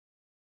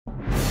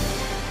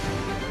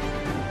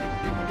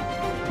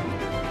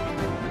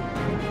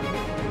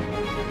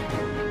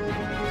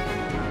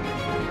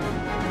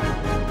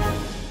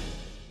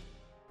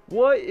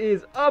What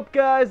is up,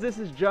 guys? This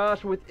is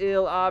Josh with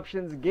Ill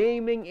Options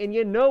Gaming, and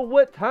you know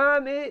what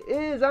time it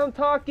is? I'm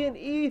talking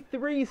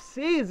E3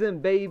 season,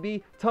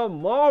 baby.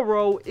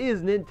 Tomorrow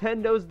is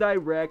Nintendo's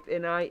Direct,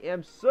 and I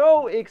am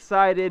so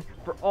excited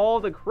for all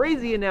the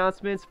crazy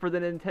announcements for the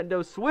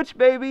Nintendo Switch,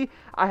 baby.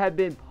 I have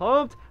been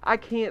pumped. I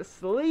can't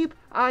sleep.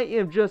 I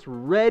am just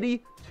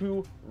ready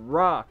to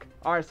rock.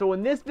 Alright, so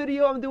in this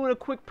video, I'm doing a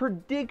quick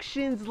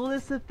predictions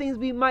list of things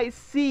we might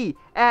see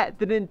at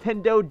the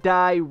Nintendo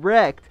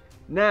Direct.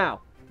 Now,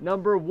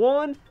 number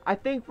one, I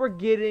think we're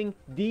getting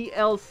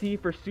DLC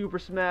for Super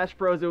Smash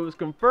Bros. It was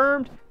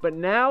confirmed, but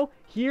now,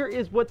 here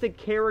is what the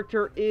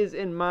character is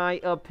in my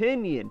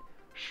opinion.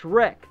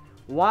 Shrek.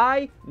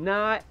 Why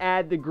not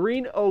add the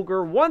Green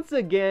Ogre once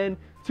again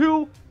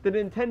to the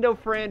Nintendo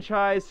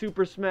franchise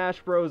Super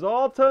Smash Bros.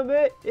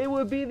 Ultimate? It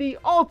would be the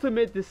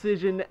ultimate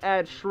decision to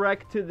add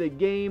Shrek to the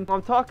game.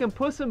 I'm talking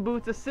Puss in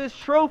Boots Assist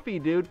Trophy,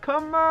 dude.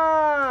 Come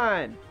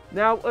on!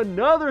 Now,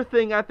 another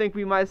thing I think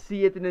we might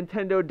see at the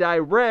Nintendo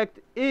Direct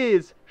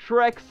is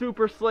Shrek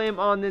Super Slam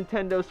on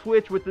Nintendo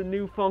Switch with the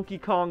new Funky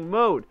Kong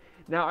mode.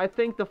 Now, I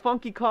think the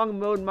Funky Kong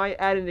mode might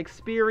add an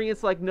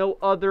experience like no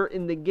other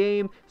in the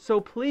game,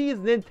 so please,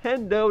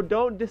 Nintendo,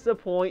 don't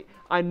disappoint.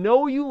 I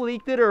know you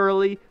leaked it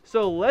early,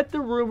 so let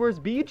the rumors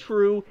be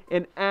true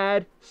and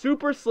add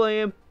Super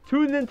Slam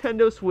to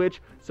Nintendo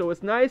Switch so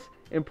it's nice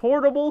and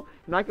portable,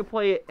 and I can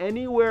play it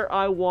anywhere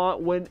I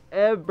want,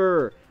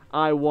 whenever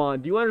I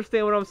want. Do you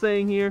understand what I'm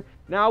saying here?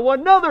 Now,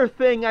 another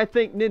thing I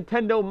think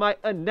Nintendo might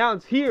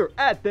announce here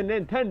at the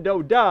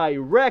Nintendo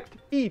Direct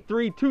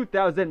E3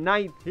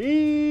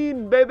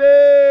 2019,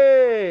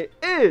 baby,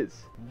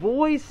 is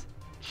voice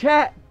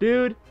chat,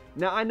 dude.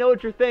 Now, I know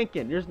what you're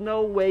thinking. There's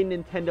no way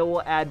Nintendo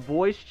will add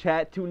voice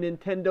chat to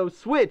Nintendo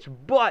Switch,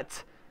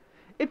 but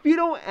if you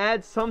don't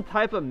add some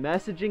type of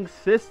messaging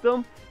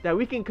system that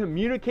we can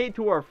communicate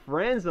to our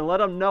friends and let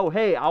them know,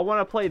 hey, I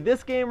want to play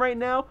this game right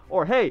now,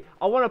 or hey,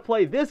 I want to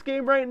play this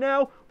game right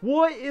now,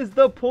 what is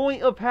the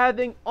point of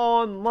having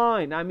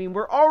online? I mean,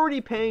 we're already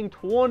paying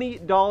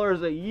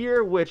 $20 a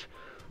year, which,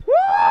 woo,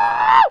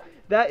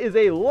 that is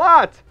a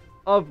lot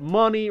of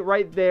money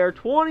right there.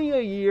 20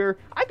 a year.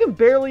 I can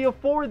barely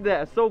afford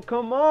that. So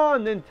come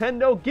on,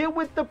 Nintendo, get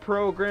with the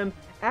program.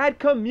 Add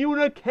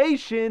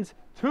communications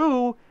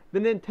to the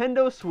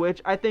Nintendo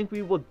Switch. I think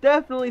we will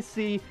definitely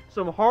see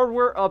some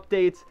hardware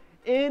updates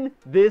in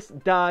this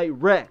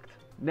Direct.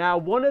 Now,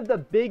 one of the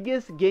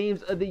biggest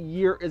games of the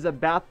year is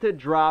about to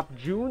drop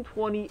June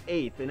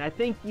 28th, and I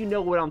think you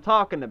know what I'm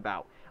talking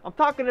about. I'm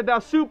talking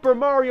about Super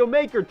Mario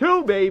Maker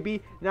 2,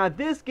 baby. Now,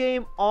 this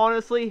game,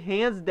 honestly,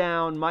 hands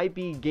down, might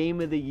be Game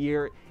of the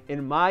Year,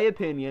 in my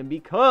opinion,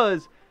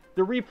 because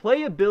the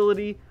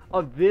replayability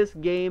of this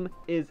game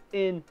is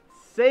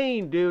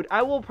insane, dude.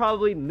 I will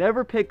probably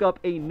never pick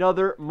up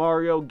another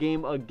Mario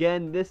game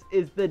again. This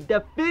is the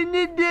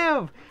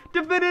definitive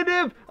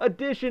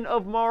edition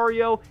of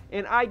Mario,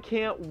 and I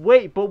can't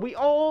wait. But we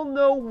all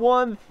know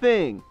one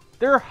thing.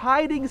 They're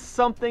hiding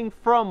something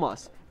from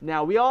us.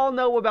 Now, we all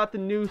know about the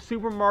new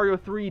Super Mario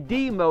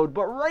 3D mode,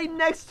 but right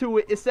next to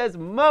it, it says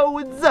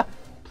modes,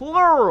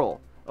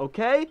 plural,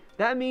 okay?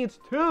 That means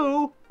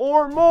 2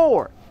 or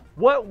more.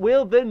 What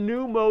will the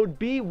new mode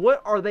be?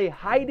 What are they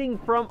hiding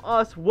from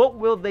us? What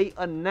will they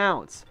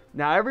announce?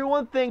 Now,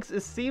 everyone thinks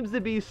it seems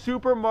to be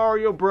Super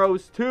Mario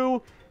Bros.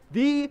 2,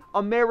 the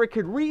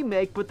American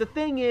remake, but the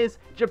thing is,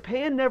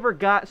 Japan never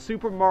got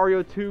Super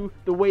Mario 2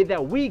 the way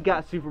that we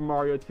got Super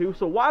Mario 2,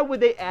 so why would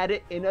they add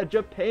it in a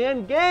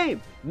Japan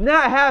game?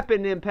 Not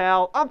happening,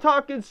 pal. I'm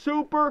talking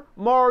Super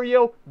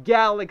Mario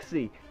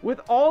Galaxy. With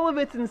all of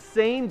its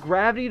insane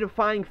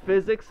gravity-defying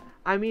physics,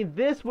 I mean,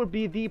 this would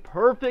be the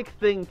perfect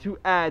thing to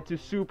add to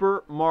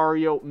Super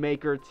Mario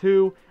Maker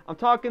 2. I'm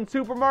talking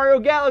Super Mario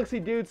Galaxy,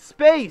 dude.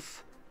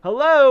 Space!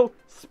 Hello?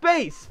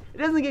 Space! It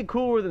doesn't get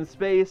cooler than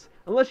space,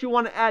 unless you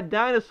want to add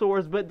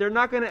dinosaurs, but they're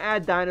not going to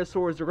add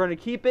dinosaurs. They're going to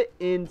keep it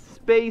in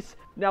space.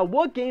 Now,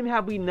 what game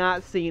have we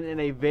not seen in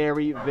a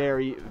very,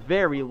 very,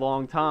 very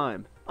long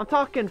time? I'm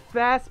talking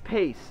fast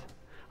pace.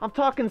 I'm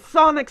talking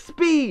Sonic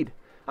speed.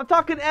 I'm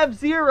talking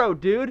F-Zero,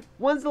 dude.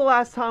 When's the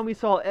last time we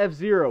saw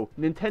F-Zero?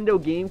 Nintendo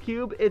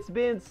GameCube? It's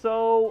been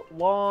so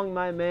long,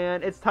 my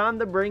man. It's time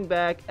to bring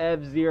back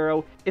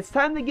F-Zero. It's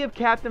time to give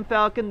Captain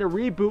Falcon the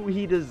reboot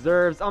he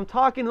deserves. I'm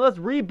talking, let's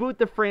reboot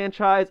the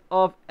franchise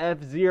of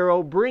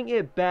F-Zero. Bring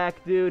it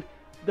back, dude.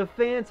 The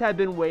fans have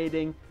been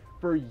waiting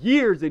for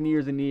years and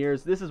years and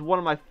years. This is one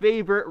of my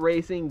favorite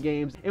racing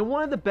games, and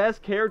one of the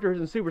best characters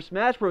in Super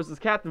Smash Bros. Is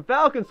Captain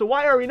Falcon, so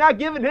why are we not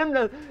giving him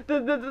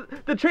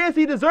the chance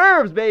he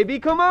deserves, baby?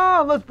 Come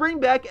on, let's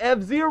bring back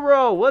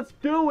F-Zero. Let's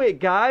do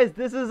it, guys.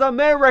 This is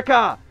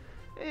America.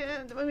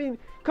 And, I mean,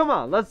 come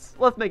on, let's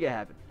make it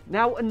happen.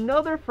 Now,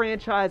 another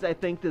franchise I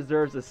think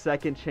deserves a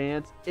second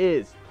chance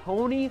is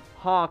Tony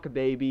Hawk,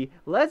 baby.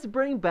 Let's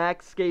bring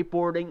back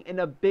skateboarding in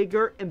a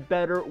bigger and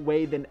better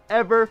way than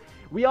ever.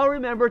 We all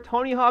remember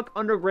Tony Hawk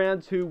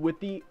Underground 2 with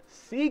the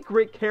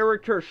secret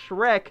character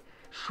Shrek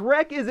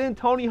Shrek is in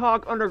Tony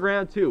Hawk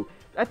Underground 2.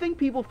 I think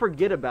people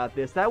forget about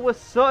this. That was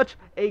such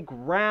a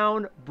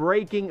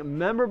groundbreaking,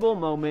 memorable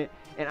moment,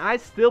 and I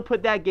still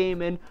put that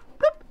game in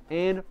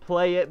and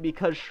play it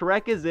because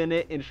Shrek is in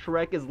it, and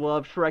Shrek is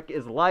love, Shrek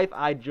is life.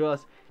 I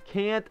just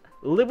can't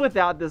live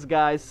without this,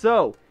 guys.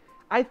 So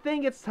I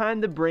think it's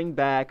time to bring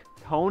back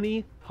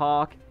Tony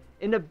Hawk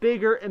in a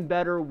bigger and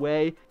better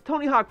way.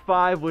 Tony Hawk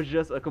 5 was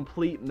just a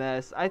complete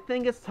mess. I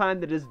think it's time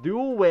to just do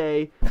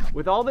away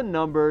with all the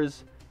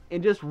numbers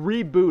and just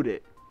reboot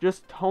it.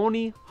 Just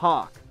Tony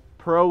Hawk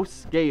Pro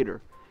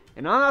Skater.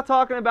 And I'm not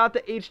talking about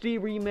the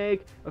HD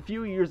remake a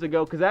few years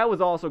ago, because that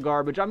was also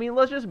garbage. I mean,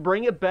 let's just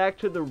bring it back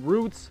to the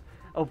roots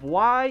of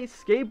why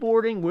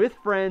skateboarding with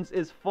friends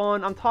is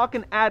fun. I'm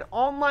talking add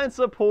online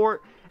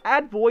support,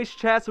 add voice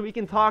chat so we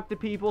can talk to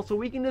people, so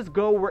we can just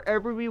go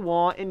wherever we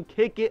want and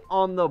kick it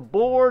on the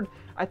board.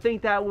 I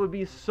think that would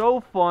be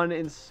so fun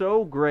and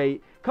so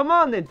great. Come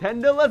on,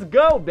 Nintendo, let's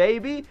go,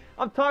 baby.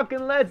 I'm talking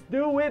let's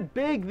do it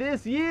big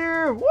this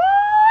year. What?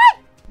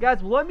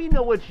 Guys, let me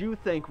know what you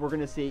think we're going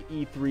to see at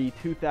E3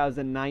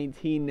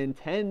 2019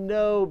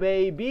 Nintendo,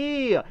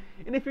 baby.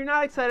 And if you're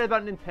not excited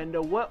about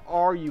Nintendo, what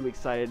are you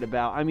excited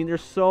about? I mean,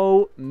 there's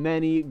so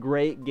many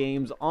great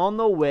games on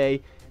the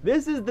way.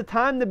 This is the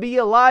time to be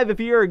alive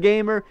if you're a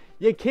gamer.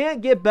 You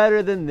can't get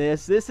better than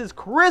this. This is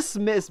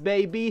Christmas,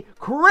 baby.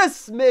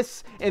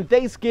 Christmas and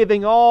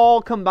Thanksgiving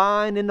all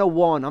combined into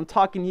one. I'm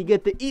talking you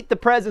get to eat the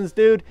presents,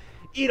 dude.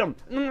 Eat them.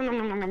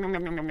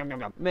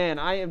 Man,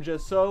 I am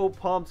just so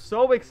pumped,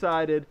 so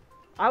excited.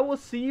 I will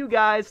see you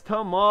guys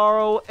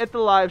tomorrow at the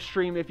live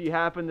stream if you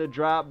happen to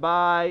drop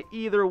by.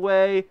 Either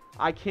way,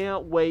 I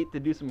can't wait to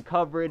do some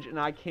coverage, and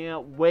I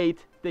can't wait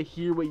to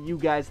hear what you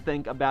guys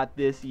think about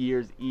this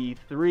year's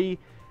E3.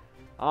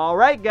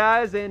 Alright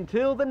guys,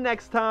 until the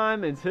next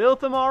time, until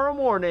tomorrow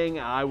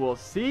morning, I will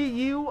see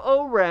you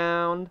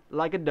around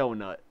like a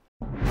donut.